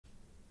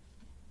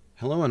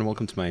Hello and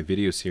welcome to my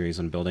video series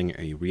on building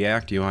a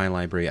React UI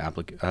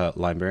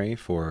library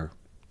for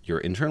your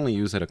internally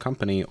use at a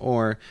company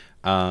or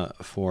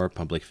for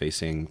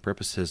public-facing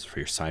purposes for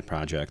your side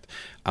project.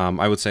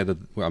 I would say that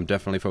I'm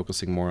definitely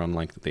focusing more on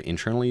like the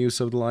internal use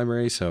of the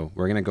library. So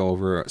we're going to go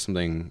over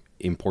something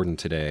important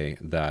today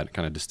that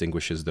kind of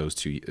distinguishes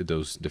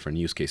those different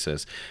use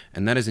cases,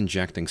 and that is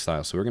injecting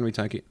styles. So we're going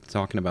to be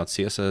talking about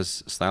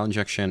CSS style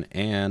injection,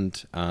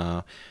 and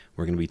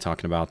we're going to be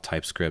talking about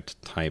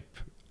TypeScript type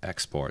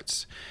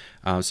exports.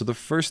 So the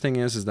first thing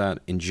is that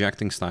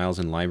injecting styles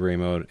in library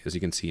mode, as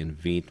you can see in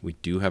Vite, we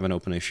do have an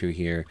open issue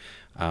here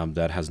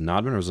that has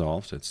not been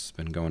resolved. It's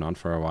been going on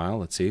for a while.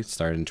 Let's see, it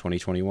started in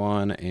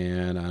 2021,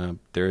 and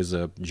there's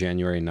a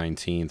January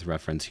 19th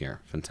reference here.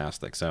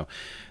 Fantastic. So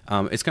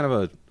it's kind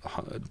of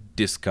a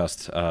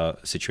discussed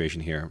situation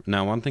here.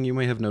 Now, one thing you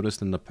may have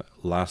noticed in the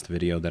last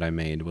video that I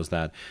made was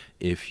that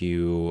if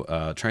you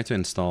try to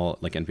install,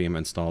 like npm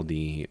install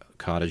the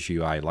Cottage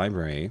UI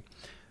library,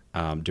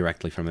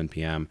 directly from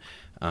npm,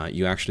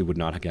 you actually would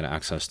not get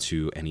access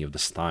to any of the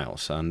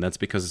styles. And that's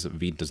because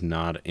Vite does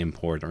not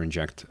import or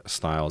inject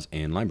styles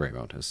in library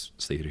mode, as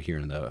stated here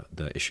in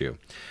the issue.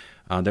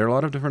 There are a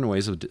lot of different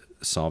ways of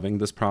solving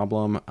this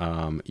problem.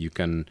 You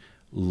can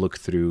look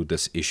through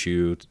this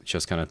issue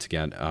just kind of to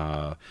get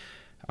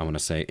I want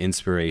to say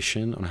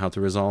inspiration on how to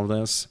resolve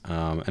this.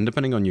 And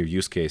depending on your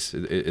use case,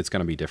 it's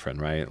going to be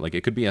different, right? Like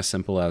it could be as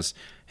simple as,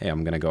 hey,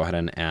 I'm going to go ahead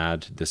and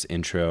add this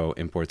intro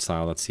import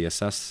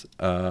style.css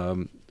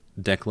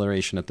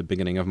declaration at the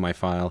beginning of my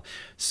file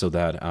so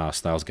that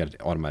styles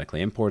get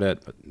automatically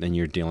imported. But then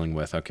you're dealing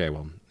with, okay,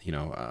 well, you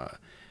know,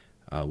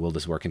 will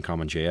this work in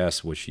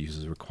CommonJS, which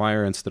uses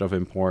require instead of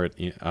import?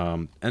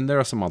 And there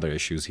are some other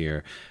issues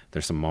here.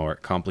 There's some more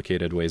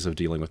complicated ways of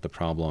dealing with the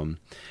problem.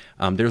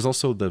 There's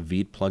also the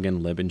Vite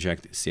plugin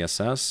libinject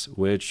CSS,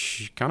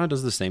 which kind of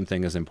does the same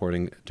thing as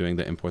doing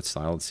the import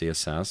style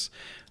CSS,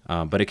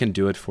 but it can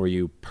do it for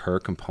you per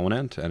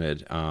component, and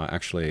it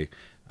actually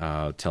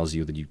tells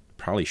you that you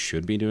probably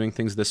should be doing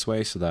things this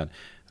way so that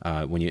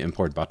when you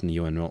import button,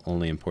 you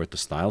only import the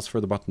styles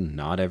for the button,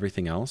 not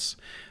everything else.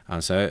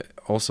 So I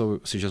also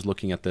suggest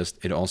looking at this.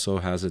 It also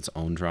has its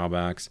own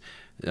drawbacks.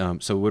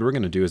 So what we're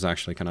going to do is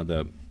actually kind of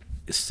the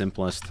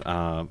simplest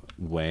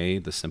way,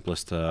 the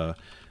simplest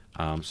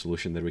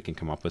solution that we can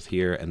come up with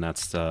here, and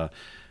that's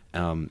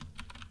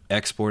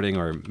exporting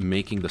or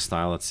making the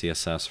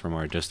style.css from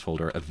our dist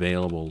folder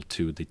available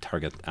to the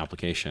target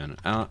application.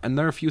 And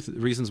there are a few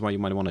reasons why you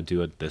might want to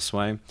do it this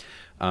way.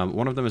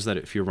 One of them is that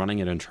if you're running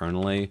it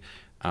internally,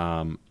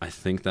 I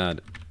think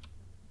that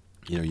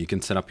you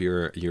can set up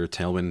your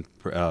Tailwind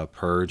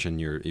purge and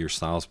your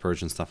styles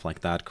purge and stuff like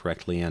that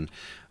correctly, and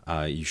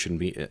you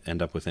shouldn't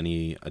end up with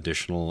any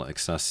additional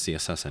excess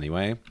CSS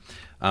anyway.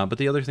 But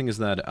the other thing is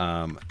that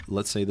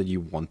let's say that you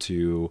want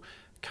to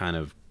kind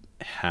of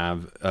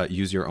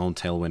use your own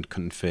Tailwind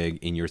config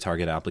in your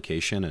target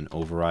application and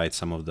override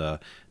some of the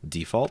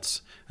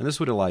defaults, and this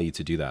would allow you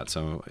to do that.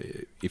 So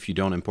if you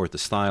don't import the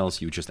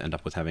styles, you just end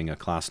up with having a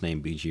class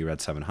name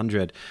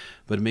bgred700,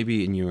 but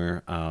maybe in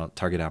your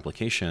target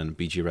application,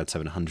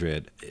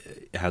 bgred700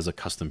 has a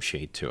custom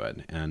shade to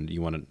it, and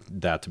you want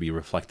that to be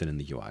reflected in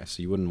the UI.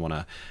 So you wouldn't want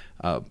to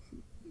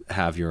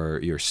have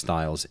your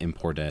styles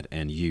imported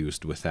and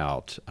used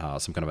without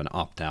some kind of an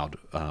opt-out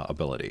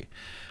ability.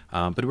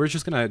 But we're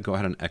just going to go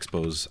ahead and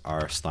expose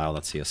our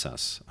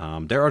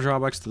style.css. There are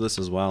drawbacks to this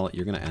as well.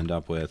 You're going to end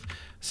up with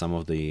some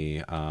of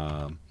the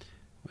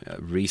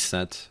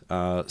reset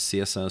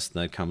CSS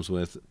that comes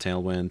with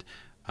Tailwind,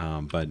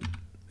 but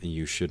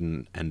you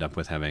shouldn't end up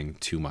with having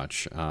too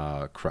much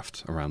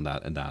cruft around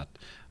that and that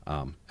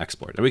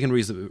export. And we can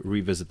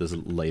revisit this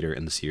later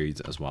in the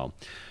series as well.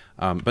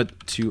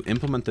 But to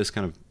implement this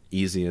kind of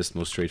easiest,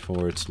 most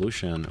straightforward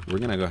solution, we're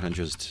going to go ahead and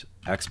just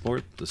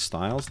export the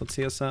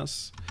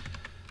styles.css.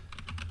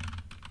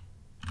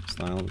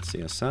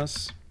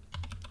 Style.css,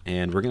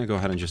 and we're going to go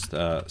ahead and just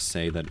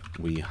say that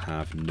we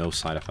have no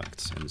side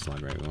effects in this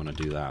library. We want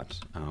to do that.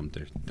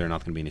 There are not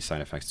going to be any side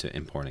effects to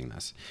importing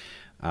this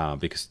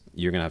because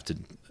you're going to have to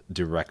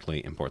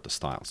directly import the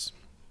styles.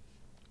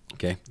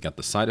 Okay, got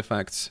the side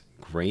effects.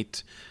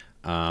 Great.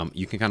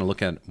 You can kind of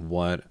look at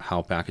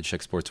how package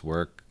exports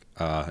work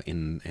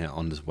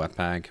on this web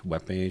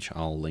page.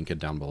 I'll link it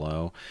down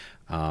below.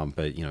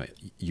 But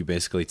you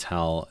basically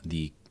tell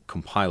the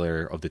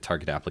compiler of the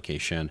target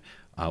application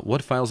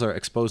what files are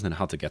exposed and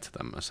how to get to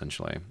them,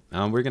 essentially.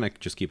 We're going to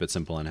just keep it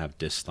simple and have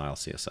dist style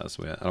CSS.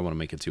 I don't want to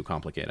make it too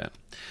complicated.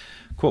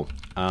 Cool.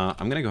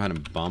 I'm going to go ahead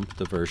and bump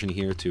the version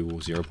here to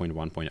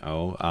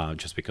 0.1.0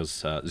 just because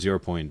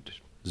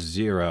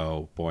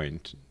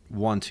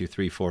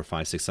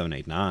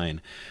 0.123456789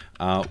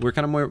 we're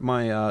kind of more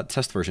my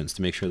test versions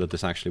to make sure that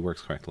this actually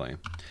works correctly.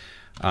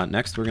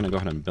 Next, we're going to go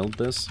ahead and build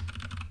this.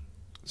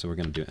 So we're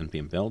going to do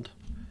npm build.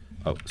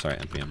 Oh, sorry,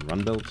 npm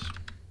run build.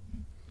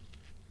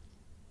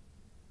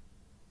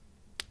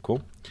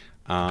 Cool.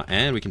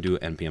 And we can do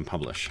npm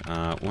publish.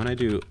 When I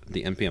do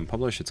the npm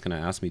publish, it's going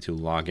to ask me to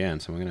log in.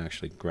 So I'm going to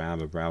actually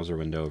grab a browser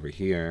window over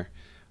here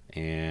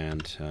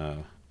and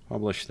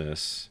publish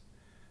this.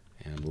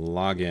 and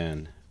log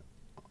in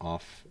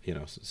off,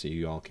 so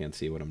you all can't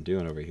see what I'm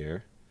doing over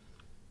here.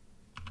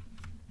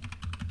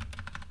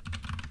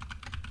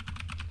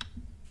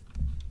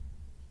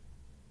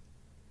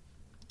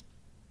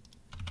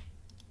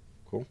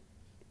 Cool.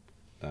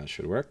 That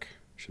should work.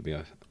 Should be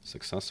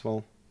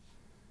successful.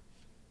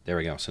 There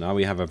we go. So now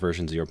we have a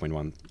version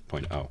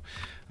 0.1.0.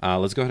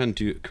 Let's go ahead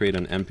and create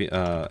an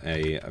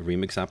a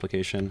remix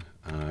application.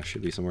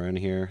 Should be somewhere in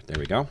here. There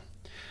we go.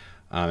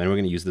 And we're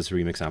going to use this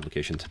remix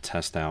application to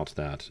test out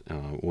that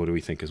what do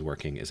we think is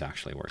working is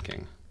actually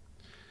working.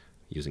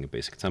 Using a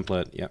basic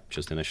template. Yep,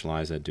 just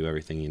initialize it, do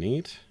everything you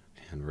need,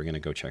 and we're going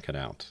to go check it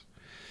out.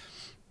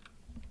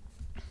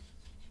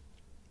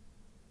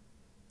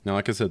 Now,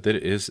 like I said,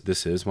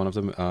 this is one of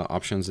the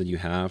options that you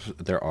have.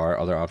 There are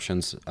other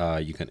options.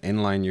 You can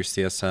inline your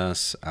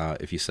CSS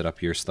if you set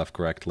up your stuff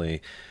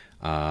correctly.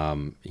 There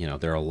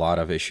are a lot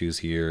of issues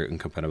here,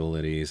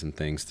 incompatibilities and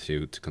things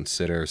to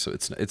consider. So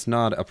it's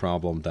not a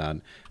problem that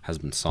has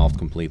been solved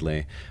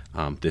completely.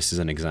 This is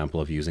an example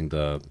of using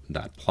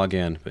that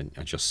plugin, but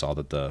I just saw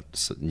that the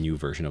new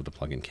version of the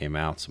plugin came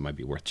out, so it might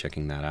be worth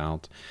checking that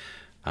out.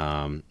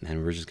 And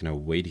we're just going to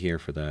wait here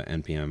for the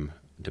npm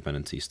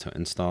dependencies to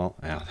install.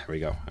 Ah, there we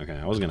go. Okay,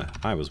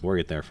 I was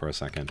worried there for a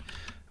second.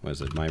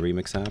 Was it my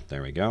remix app?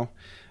 There we go.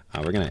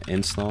 We're going to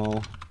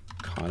install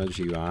Cottage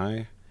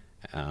UI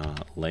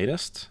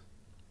latest.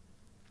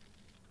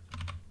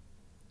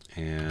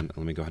 And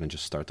let me go ahead and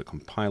just start the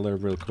compiler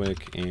real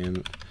quick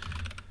in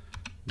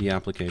the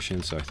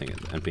application. So I think it's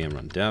npm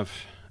run dev,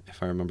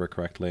 if I remember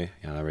correctly.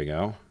 Yeah, there we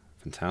go.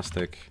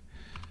 Fantastic.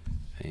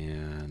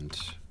 And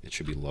it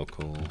should be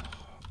local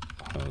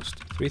host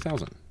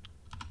 3000.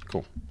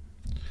 Cool.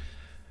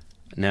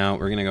 Now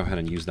we're going to go ahead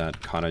and use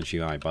that Cottage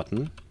UI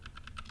button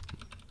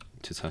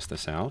to test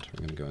this out.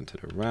 We're going to go into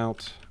the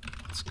route.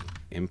 Let's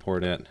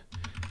import it.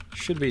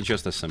 Should be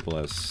just as simple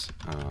as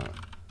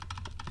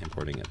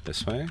importing it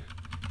this way.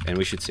 And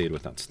we should see it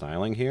with that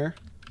styling here.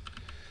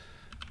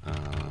 We're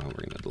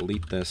going to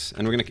delete this,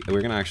 and we're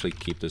going to actually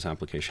keep this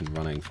application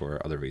running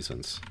for other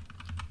reasons.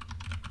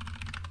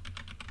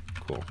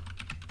 Cool.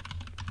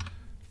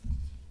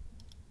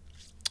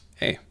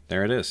 Hey,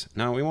 there it is.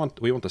 Now we want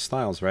the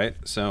styles, right?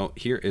 So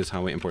here is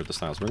how we import the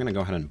styles. We're going to go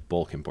ahead and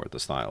bulk import the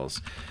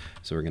styles.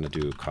 So we're going to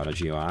do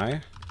Cottage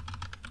UI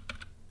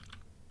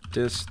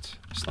dist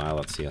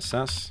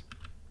style.css,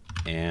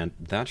 and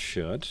that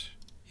should,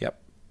 yep,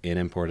 it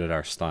imported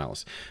our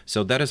styles.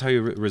 So that is how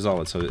you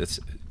resolve it. So it's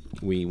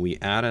we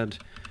added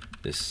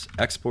this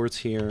exports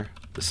here,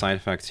 the side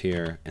effects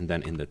here, and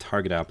then in the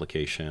target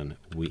application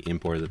we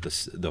imported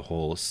the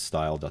whole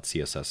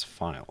style.css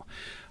file.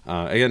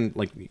 Again,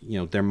 like,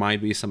 there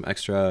might be some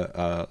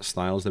extra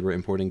styles that we're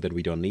importing that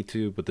we don't need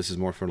to, but this is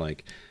more for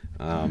like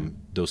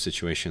those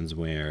situations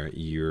where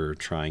you're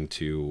trying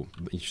to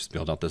just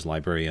build out this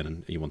library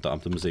and you want the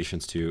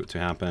optimizations to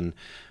happen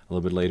a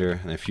little bit later.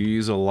 And if you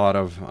use a lot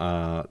of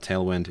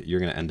Tailwind,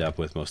 you're going to end up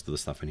with most of the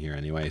stuff in here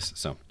anyways.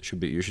 So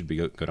you should be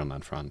good on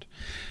that front.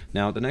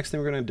 Now, the next thing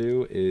we're going to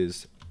do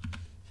is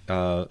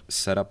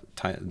set up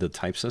the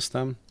type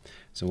system.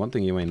 So one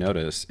thing you may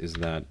notice is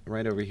that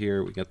right over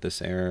here we get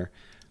this error.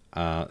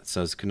 It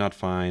says could not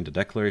find a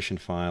declaration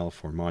file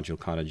for module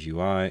Cottage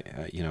UI.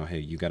 Hey,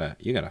 you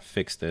gotta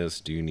fix this.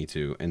 Do you need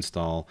to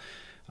install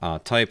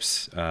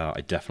types?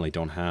 I definitely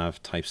don't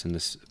have types in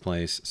this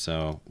place,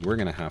 so we're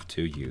gonna have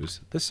to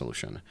use this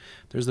solution.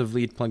 There's the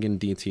Vleet plugin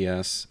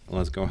DTS.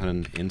 Let's go ahead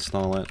and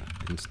install it.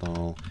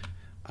 Install.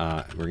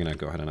 We're gonna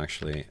go ahead and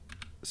actually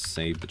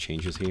save the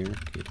changes here.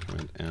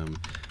 Command M,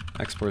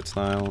 export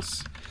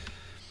styles.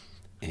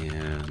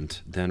 And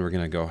then we're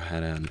going to go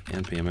ahead and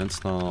npm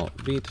install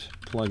Vleet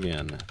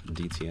plugin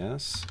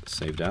DTS,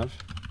 save dev.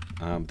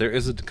 There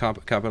is a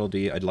capital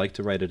D. I'd like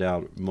to write it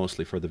out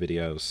mostly for the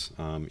videos.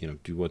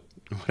 Do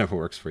whatever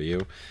works for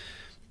you.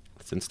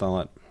 Let's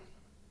install it.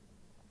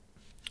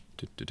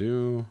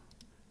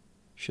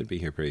 Should be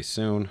here pretty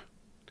soon.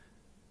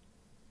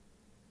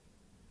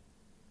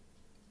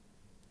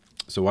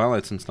 So while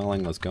it's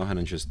installing, let's go ahead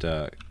and just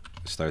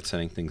start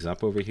setting things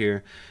up over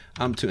here.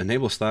 To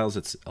enable styles,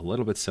 it's a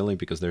little bit silly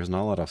because there's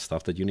not a lot of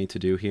stuff that you need to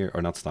do here,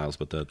 or not styles,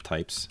 but the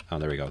types. Oh,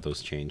 there we go,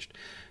 those changed.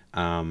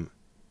 What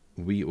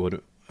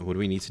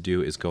we need to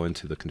do is go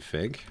into the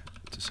config,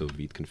 so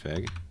Vleet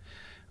config.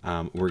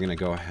 We're going to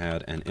go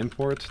ahead and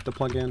import the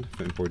plugin,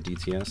 import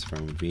DTS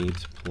from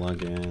Vleet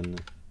plugin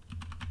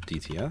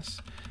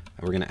DTS.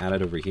 We're going to add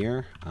it over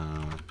here.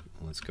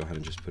 Let's go ahead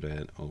and just put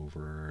it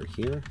over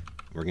here.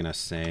 We're going to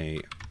say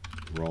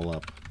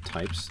rollup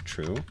types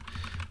true.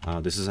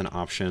 This is an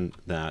option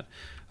that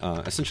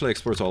essentially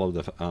exports all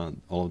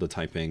of the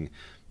typing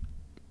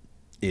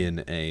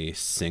in a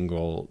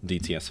single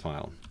DTS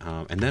file.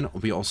 And then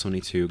we also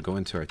need to go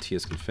into our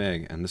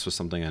tsconfig, and this was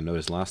something I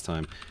noticed last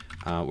time.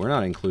 We're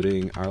not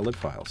including our lib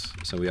files,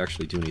 so we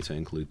actually do need to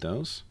include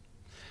those.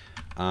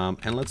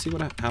 And let's see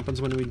what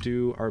happens when we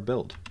do our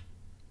build.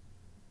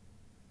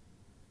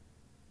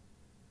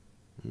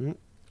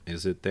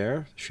 Is it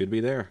there? Should be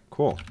there.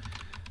 Cool.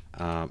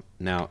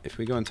 Now, if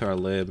we go into our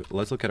lib,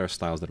 let's look at our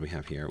styles that we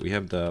have here. We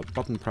have the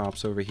button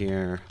props over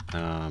here,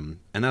 and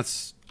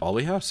that's all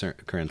we have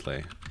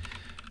currently.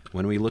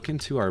 When we look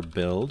into our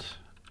build,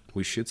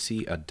 we should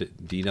see a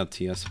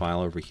d.ts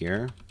file over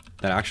here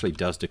that actually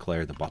does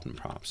declare the button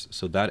props.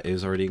 So that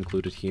is already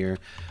included here.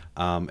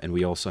 And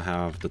we also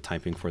have the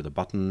typing for the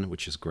button,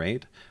 which is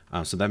great.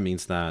 So that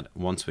means that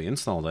once we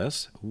install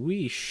this,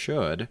 we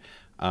should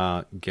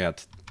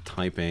get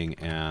typing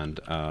and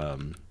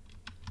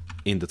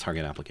in the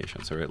target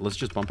application. So let's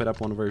just bump it up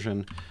one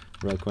version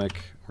real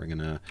quick. We're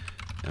gonna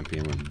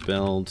npm run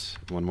build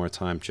one more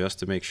time just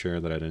to make sure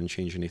that I didn't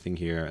change anything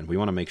here. And we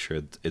want to make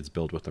sure it's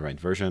built with the right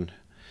version.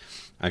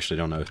 I actually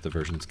don't know if the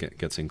versions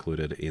gets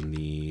included in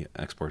the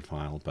export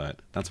file, but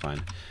that's fine.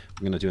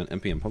 I'm going to do an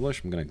npm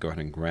publish. I'm going to go ahead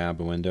and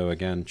grab a window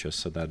again just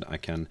so that I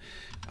can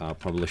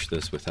publish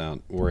this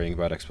without worrying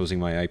about exposing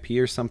my IP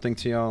or something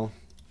to y'all.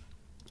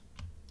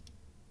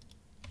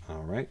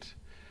 All right,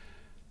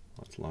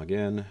 let's log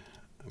in.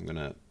 I'm going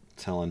to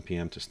tell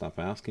npm to stop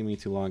asking me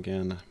to log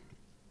in.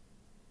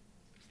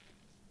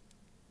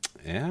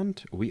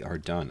 And we are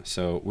done.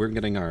 So we're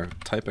getting our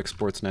type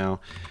exports now.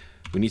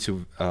 We need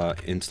to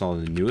install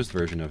the newest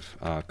version of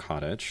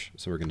Cottage,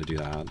 so we're going to do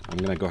that. I'm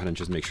going to go ahead and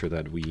just make sure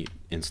that we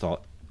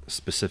install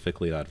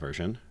specifically that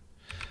version.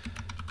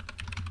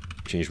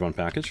 Change one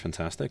package,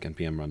 fantastic.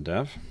 npm run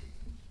dev.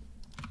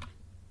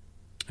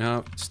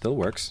 Still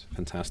works,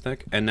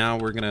 fantastic. And now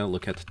we're going to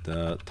look at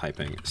the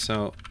typing.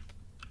 So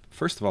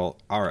first of all,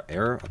 our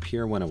error up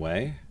here went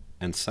away.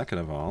 And second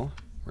of all,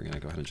 we're going to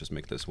go ahead and just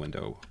make this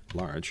window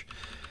large.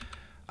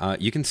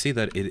 You can see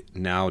that it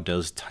now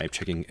does type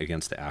checking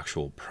against the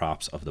actual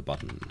props of the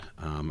button.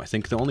 I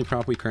think the only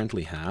prop we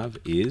currently have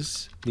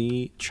is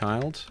the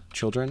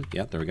children.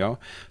 Yeah, there we go.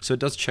 So it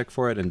does check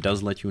for it and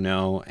does let you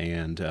know,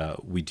 and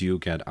we do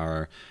get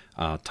our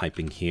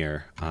typing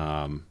here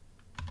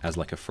as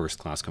like a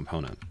first-class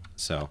component.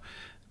 So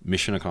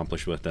mission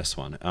accomplished with this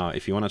one.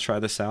 If you want to try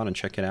this out and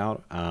check it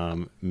out,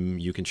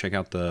 you can check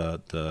out the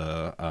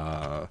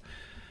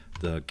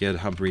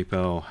GitHub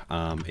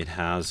repo. It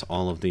has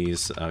all of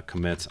these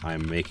commits.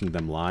 I'm making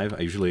them live.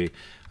 I usually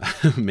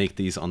make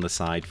these on the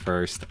side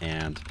first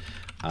and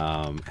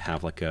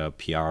have like a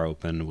PR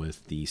open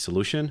with the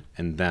solution,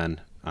 and then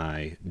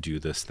I do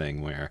this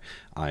thing where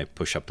I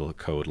push up the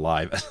code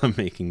live as I'm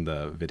making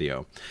the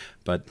video.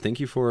 But thank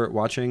you for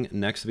watching.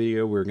 Next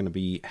video, we're going to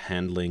be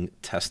handling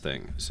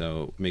testing.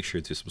 So make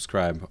sure to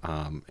subscribe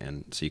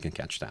and so you can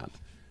catch that.